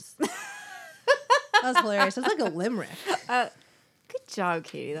thumbs. That was hilarious. It's like a limerick. Good job,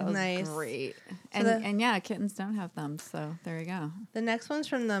 Katie. That was nice. Great. And yeah, kittens don't have thumbs, so there you go. The next one's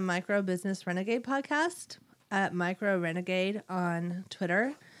from the Micro Business Renegade podcast at Micro Renegade on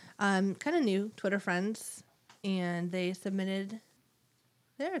Twitter. Kind of new Twitter friends, and they submitted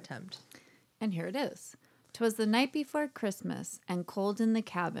their attempt. And here it is. 'Twas the night before Christmas, and cold in the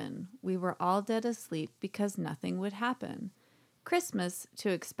cabin. We were all dead asleep because nothing would happen. Christmas too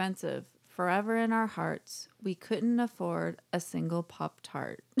expensive, forever in our hearts. We couldn't afford a single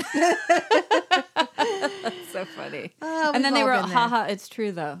Pop-Tart. That's so funny. And then they wrote, haha, it's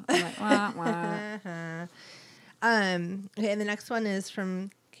true though. I'm like, wah, wah. Okay, and the next one is from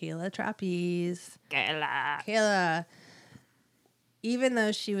Kayla Trapeze. Kayla. Even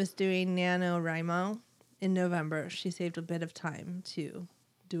though she was doing NaNoWriMo in November, she saved a bit of time to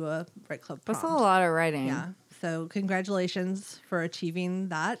do a Right Club prompt. That's a lot of writing. Yeah. So congratulations for achieving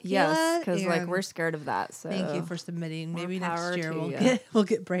that, Kayla. Yes, because we're scared of that. So thank you for submitting. Maybe next year we'll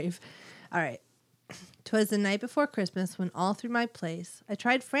get brave. All right. 'Twas the night before Christmas when all through my place I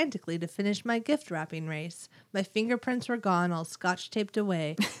tried frantically to finish my gift wrapping race. My fingerprints were gone, all scotch taped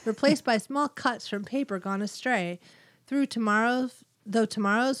away, replaced by small cuts from paper gone astray. Though tomorrow's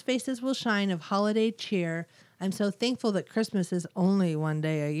faces will shine of holiday cheer, I'm so thankful that Christmas is only one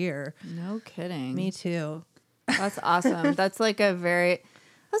day a year. No kidding. Me too. That's awesome. That's that's what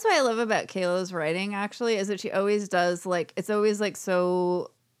I love about Kayla's writing, actually, is that she always does, it's always,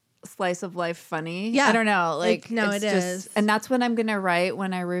 so slice of life funny. Yeah. I don't know. It is. And that's what I'm going to write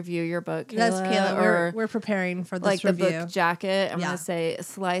when I review your book, Kayla. That's Kayla. We're preparing for this review. The book jacket. I'm going to say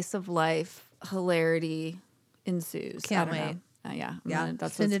slice of life, hilarity ensues. Can't wait. Yeah.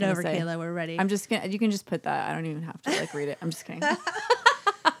 That's Send it over, Kayla. We're ready. I'm just going to, you can just put that. I don't even have to read it. I'm just kidding.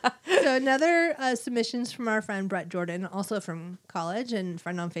 So another submissions from our friend Brett Jordan, also from college and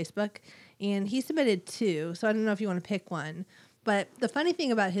friend on Facebook. And he submitted 2. So I don't know if you want to pick one. But the funny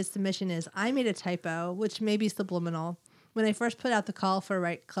thing about his submission is I made a typo, which may be subliminal. When I first put out the call for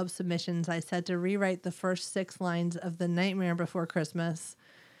Right Club submissions, I said to rewrite the first 6 lines of The Nightmare Before Christmas.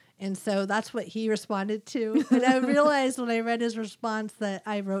 And so that's what he responded to. And I realized when I read his response that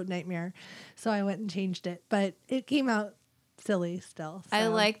I wrote Nightmare. So I went and changed it. But it came out silly still. So. I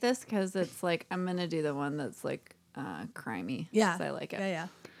like this because it's I'm going to do the one that's crimey. Yeah. I like it. Yeah.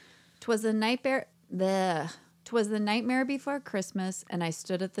 'Twas the nightmare before Christmas, and I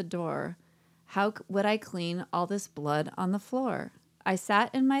stood at the door. How would I clean all this blood on the floor? I sat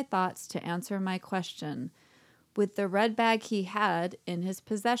in my thoughts to answer my question. With the red bag he had in his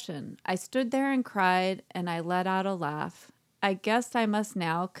possession, I stood there and cried, and I let out a laugh. I guessed I must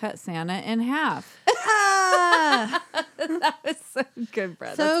now cut Santa in half. That was so good,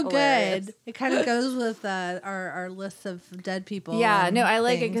 Brett. So good. It kind of goes with our list of dead people. Yeah, no, I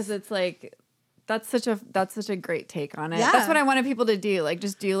like it because it's that's such a great take on it. Yeah. That's what I wanted people to do.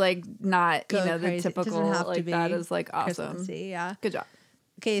 Just do not the typical that is awesome. Yeah. Good job.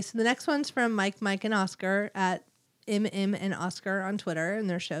 Okay, so the next one's from Mike, and Oscar at MM and Oscar on Twitter, and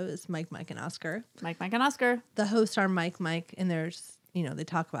their show is Mike, and Oscar. Mike, and Oscar. The hosts are Mike, and there's, they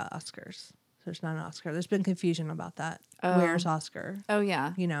talk about Oscars. There's not an Oscar. There's been confusion about that. Oh. Where's Oscar? Oh,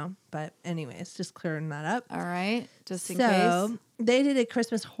 yeah. But anyways, just clearing that up. All right, just in case. So they did a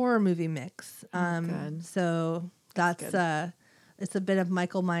Christmas horror movie mix. Good. So that's it's a bit of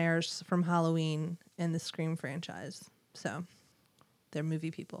Michael Myers from Halloween and the Scream franchise. So they're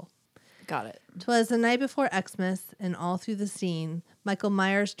movie people. Got it. 'Twas the night before Xmas, and all through the scene, Michael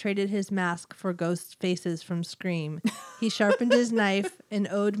Myers traded his mask for ghost faces from Scream. He sharpened his knife and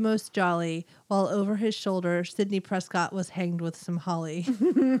owed most jolly, while over his shoulder, Sidney Prescott was hanged with some holly.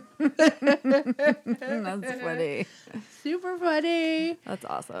 That's funny. Super funny. That's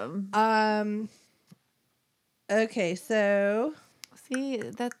awesome. Okay, so see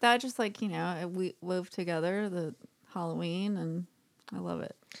that just like we wove together the Halloween, and I love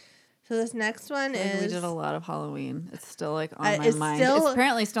it. So this next one is... We did a lot of Halloween. It's still like on my mind. It's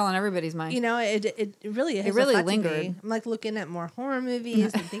apparently still on everybody's mind. It really has lingered. Me. I'm like looking at more horror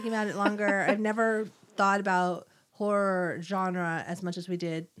movies and thinking about it longer. I've never thought about horror genre as much as we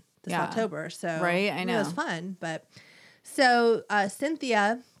did this October. So right, I know. It was fun. But so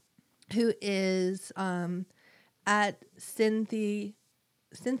Cynthia, who is at Cynthia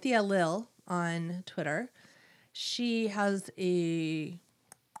Lil on Twitter, she has a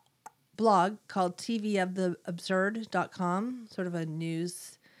blog called tvoftheabsurd.com, sort of a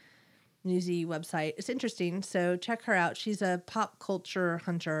newsy website. It's interesting, so check her out. She's a pop culture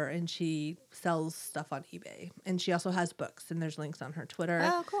hunter, and she sells stuff on eBay. And she also has books, and there's links on her Twitter.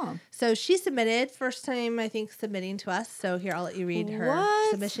 Oh, cool. So she submitted, first time, I think, submitting to us. So here, I'll let you read her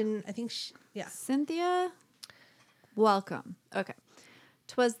submission. I think, Cynthia, welcome. Okay.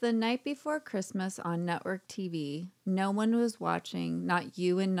 'Twas the night before Christmas on network TV. No one was watching, not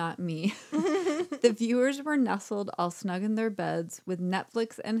you and not me. The viewers were nestled all snug in their beds with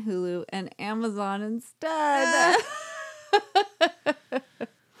Netflix and Hulu and Amazon instead.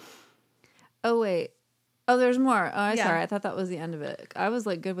 Oh, wait. Oh, there's more. Oh, sorry. I thought that was the end of it. I was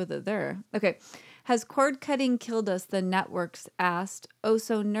like good with it there. Okay. Has cord cutting killed us? The networks asked. Oh,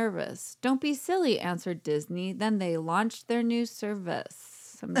 so nervous. Don't be silly, answered Disney. Then they launched their new service.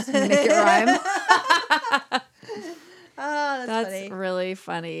 I'm just going to make it rhyme. Oh, that's funny. Really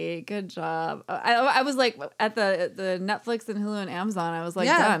funny. Good job. I was like at the Netflix and Hulu and Amazon. I was like,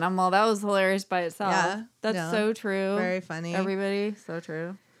 done. That was hilarious by itself. Yeah, that's so true. Very funny. Everybody, so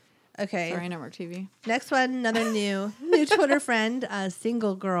true. Okay. Sorry, network TV. Next one, another new Twitter friend,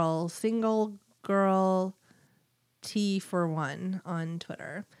 single girl T for one on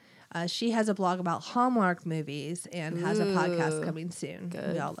Twitter. She has a blog about Hallmark movies and has a podcast coming soon.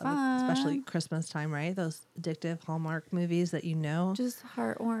 Good. We all love it, especially Christmas time, right? Those addictive Hallmark movies that just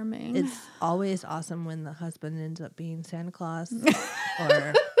heartwarming. It's always awesome when the husband ends up being Santa Claus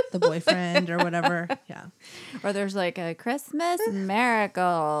or the boyfriend or whatever. Yeah. Or there's like a Christmas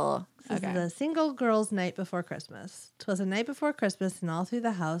miracle. This is the single girl's night before Christmas. 'Twas a night before Christmas, and all through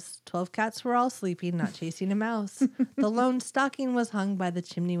the house, 12 cats were all sleeping, not chasing a mouse. The lone stocking was hung by the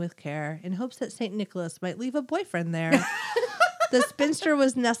chimney with care, in hopes that St. Nicholas might leave a boyfriend there. The spinster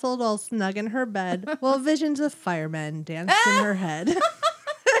was nestled all snug in her bed, while visions of firemen danced in her head.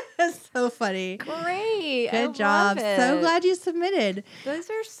 It's so funny. Great. Good job. So glad you submitted. Those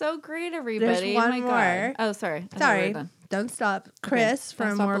are so great, everybody. There's one more. God. Oh, sorry. Don't stop. Chris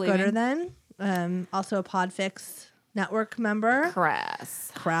from More Gooder Than. Also a Podfix network member.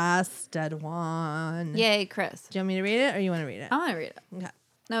 Crass, dead one. Yay, Chris. Do you want me to read it or you want to read it? I want to read it. Okay.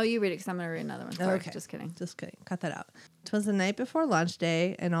 No, you read it because I'm going to read another one. Sorry, okay. Just kidding. Cut that out. 'Twas the night before launch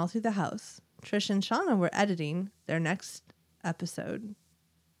day, and all through the house, Trish and Shauna were editing their next episode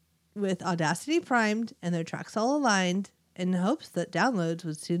with Audacity primed and their tracks all aligned in hopes that downloads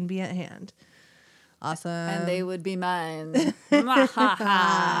would soon be at hand. Awesome. And they would be mine. Thank you,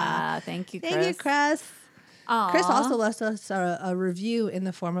 Chris. Thank you, Chris. Aww. Chris also left us a review in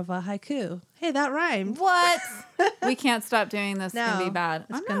the form of a haiku. Hey, that rhymed. What? We can't stop doing this. It's going to be bad.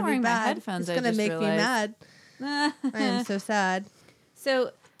 I'm not wearing my headphones. It's going to make me mad. I am so sad. So,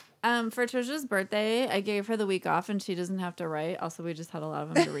 for Trisha's birthday, I gave her the week off and she doesn't have to write. Also, we just had a lot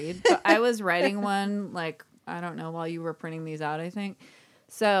of them to read. But I was writing one, I don't know, while you were printing these out, I think.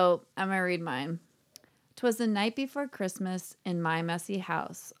 So, I'm going to read mine. 'Twas the night before Christmas in my messy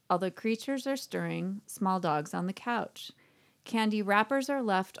house. All the creatures are stirring, small dogs on the couch. Candy wrappers are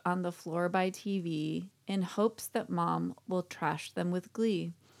left on the floor by TV in hopes that Mom will trash them with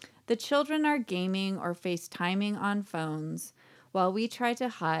glee. The children are gaming or FaceTiming on phones while we try to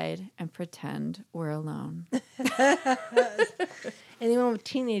hide and pretend we're alone. Anyone with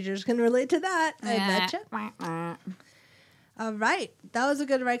teenagers can relate to that. I betcha. All right. That was a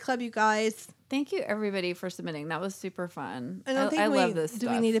good Write Club, you guys. Thank you, everybody, for submitting. That was super fun. I love this stuff. Do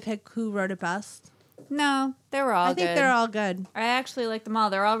we need to pick who wrote it best? No, they were all good. I think they're all good. I actually like them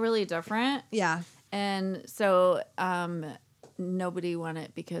all. They're all really different. Yeah. And so nobody won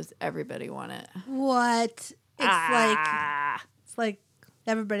it because everybody won it. What? It's like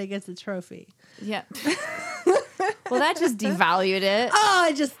everybody gets a trophy. Yeah. Well, that just devalued it.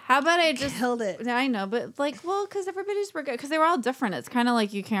 How about I just killed it? I know, but because everybody's were good because they were all different. It's kind of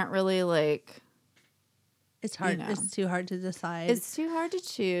like you can't really It's hard. You know. It's too hard to decide. It's too hard to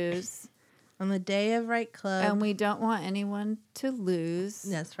choose. On the day of Write Club. And we don't want anyone to lose.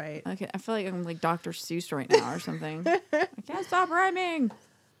 That's right. Okay, I feel like I'm like Dr. Seuss right now or something. I can't stop rhyming.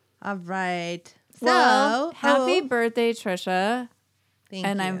 All right. So, happy birthday, Trisha. Thank you.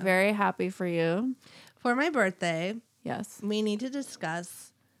 And I'm very happy for you. For my birthday, yes, we need to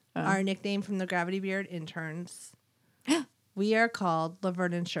discuss our nickname from the Gravity Beard interns. We are called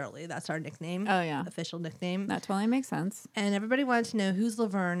Laverne and Shirley. That's our nickname. Oh, yeah. Official nickname. That totally makes sense. And everybody wanted to know who's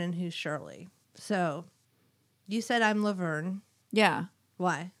Laverne and who's Shirley. So, you said I'm Laverne. Yeah.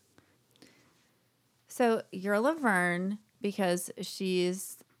 Why? So, you're Laverne because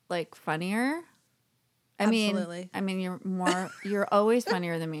she's, funnier. Absolutely. I mean, you're always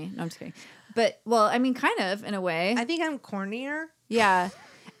funnier than me. No, I'm just kidding. But, kind of, in a way. I think I'm cornier. Yeah.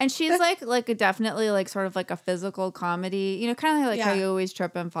 And she's definitely sort of a physical comedy, kind of how you always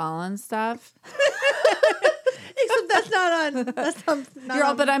trip and fall and stuff. Except that's not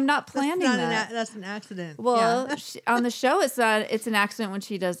on. But I'm not planning that. That's an accident. Well, on the show, it's an accident when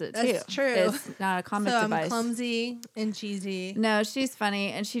she does it too. That's true. It's not a comic device. I'm clumsy and cheesy. No, she's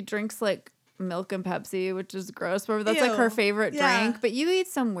funny, and she drinks milk and Pepsi, which is gross. But that's Ew. Her favorite drink. But you eat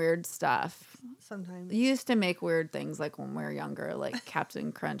some weird stuff. Sometimes. You used to make weird things when we were younger, like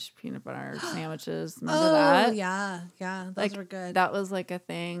Captain Crunch peanut butter sandwiches. Remember that? Oh, yeah. Those were good. That was a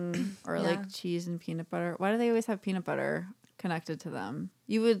thing. Or cheese and peanut butter. Why do they always have peanut butter connected to them?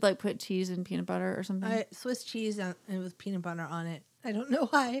 You would put cheese and peanut butter or something? Swiss cheese and with peanut butter on it. I don't know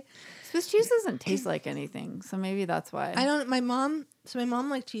why. Swiss cheese doesn't taste like anything, so maybe that's why. My mom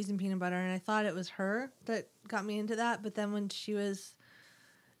liked cheese and peanut butter, and I thought it was her that got me into that. But then when she was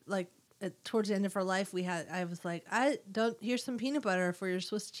towards the end of her life, I was like, here's some peanut butter for your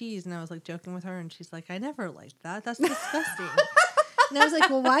Swiss cheese. And I was joking with her, and she's like, I never liked that. That's disgusting. And I was like,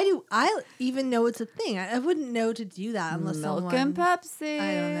 well, why do I even know it's a thing? I wouldn't know to do that unless Milk and Pepsi.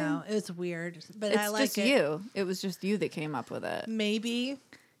 I don't know. It was weird, but I like it. You. It was just you that came up with it. Maybe.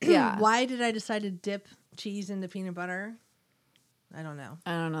 Yeah. Why did I decide to dip cheese into peanut butter? I don't know.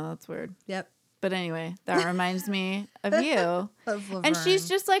 That's weird. Yep. But anyway, that reminds me of you. And she's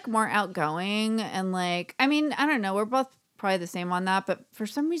just more outgoing and I don't know. We're both probably the same on that, but for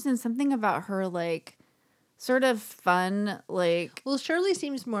some reason, something about her sort of fun, Well, Shirley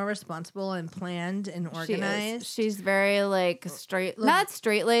seems more responsible and planned and organized. She's very straight, not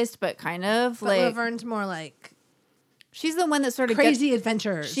straight laced, but kind of but Laverne's more she's the one that sort of crazy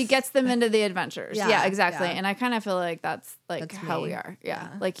adventures. She gets them into the adventures. Yeah, exactly. Yeah. And I kind of feel that's how me. we are. Yeah.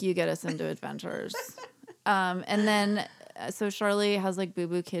 You get us into adventures. And then so Shirley has Boo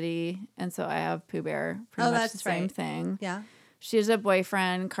Boo Kitty, and so I have Pooh Bear. Pretty much the same thing. Yeah. She has a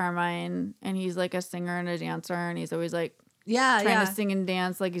boyfriend, Carmine, and he's a singer and a dancer, and he's always trying to sing and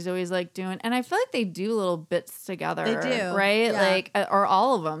dance. He's always doing, and I feel they do little bits together. They do, right? Yeah. Or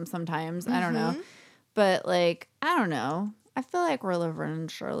all of them sometimes. I don't know, but I don't know. I feel we're Laverne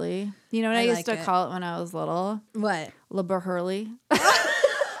and Shirley. You know what I used to call it when I was little? What? Labber Hurley.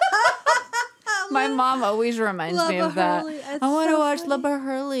 My mom always reminds me of that. I want to watch Labber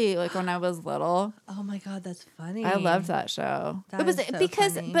Hurley when I was little. Oh my God, that's funny. I loved that show. It was so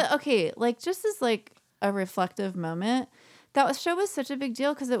funny. But okay, just as a reflective moment, that show was such a big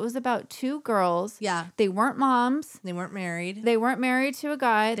deal because it was about two girls. Yeah. They weren't moms. They weren't married. They weren't married to a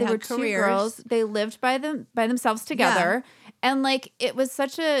guy. They were two girls. They lived by themselves together. Yeah. And it was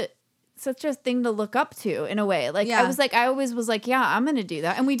such a thing to look up to in a way. I always was yeah, I'm going to do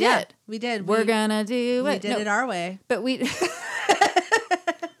that. And we did. Yeah, we did. We're going to do it. We did it our way. But we did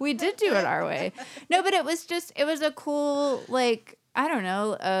do it our way. No, but it was a cool, I don't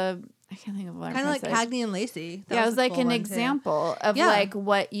know, I can't think of what I'm kind of Cagney and Lacey. That was an example of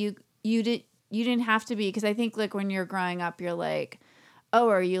what you didn't have to be. Because I think when you're growing up, you're oh,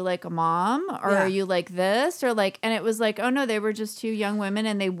 are you a mom or are you this or and it was oh no, they were just two young women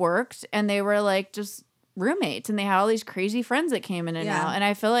and they worked and they were just roommates and they had all these crazy friends that came in and out. And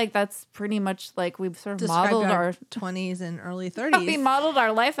I feel that's pretty much we've sort of modeled our 20s and early 30s. We modeled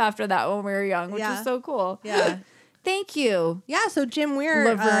our life after that when we were young, which is so cool. Yeah. Thank you. Yeah, so Jim Weir.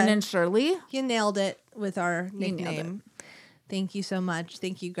 Laverne and Shirley. You nailed it with our nickname. Thank you so much.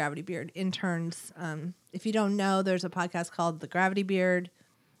 Thank you, Gravity Beard interns. If you don't know, there's a podcast called The Gravity Beard.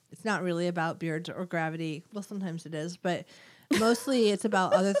 It's not really about beards or gravity. Well, sometimes it is, but mostly it's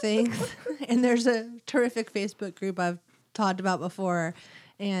about other things. And there's a terrific Facebook group I've talked about before.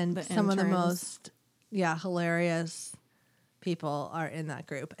 And some of the most, hilarious people are in that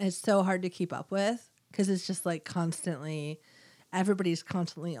group. And it's so hard to keep up with because it's just like everybody's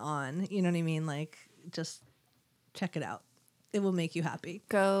constantly on. You know what I mean? Like, just check it out. It will make you happy.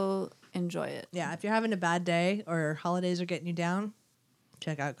 Go enjoy it. Yeah, if you're having a bad day or holidays are getting you down,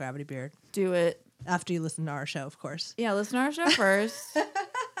 check out Gravity Beard. Do it. After you listen to our show, of course. Yeah, listen to our show first.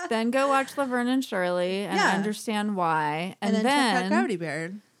 Then go watch Laverne and Shirley and understand why. And then check out Gravity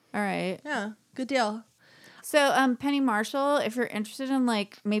Beard. All right. Yeah, good deal. So, Penny Marshall, if you're interested in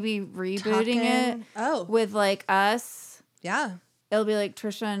like maybe rebooting it with like us. Yeah. It'll be like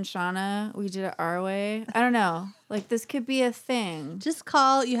Trisha and Shauna. We did it our way. I don't know. Like this could be a thing. Just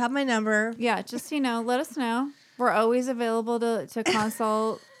call. You have my number. Yeah. Just, let us know. We're always available to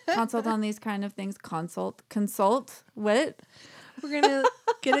consult on these kind of things. Consult. What? We're going to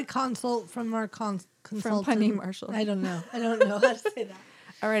get a consult from our consultant. From Penny Marshall. I don't know how to say that.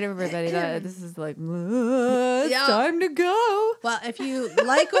 All right, everybody. This is like, it's time to go. Well, if you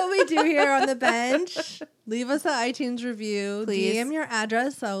like what we do here on the bench, leave us an iTunes review. Please. DM your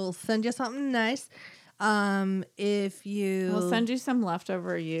address. I will send you something nice. We'll send you some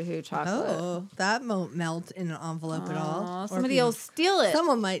leftover Yoo-Hoo chocolate. Oh, that won't melt in an envelope at all. Somebody will steal it.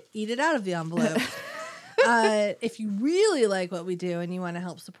 Someone might eat it out of the envelope. If you really like what we do and you want to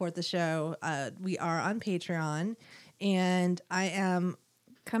help support the show, we are on Patreon, and I am.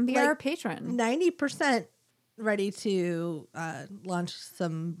 Come be our patron. 90% ready to launch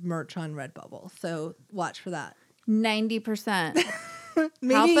some merch on Redbubble. So watch for that. 90%.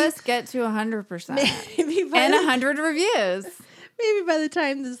 Help us get to 100%. Maybe and 100 reviews. Maybe by the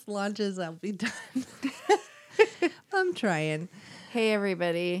time this launches, I'll be done. I'm trying. Hey,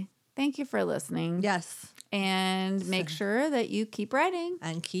 everybody. Thank you for listening. Yes. And make sure that you keep writing.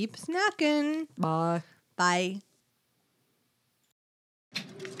 And keep snacking. Bye. Bye.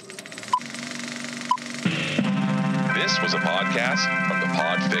 This was a podcast from the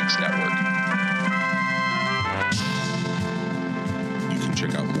Podfix Network. You can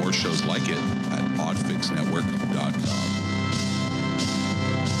check out more shows like it at podfixnetwork.com.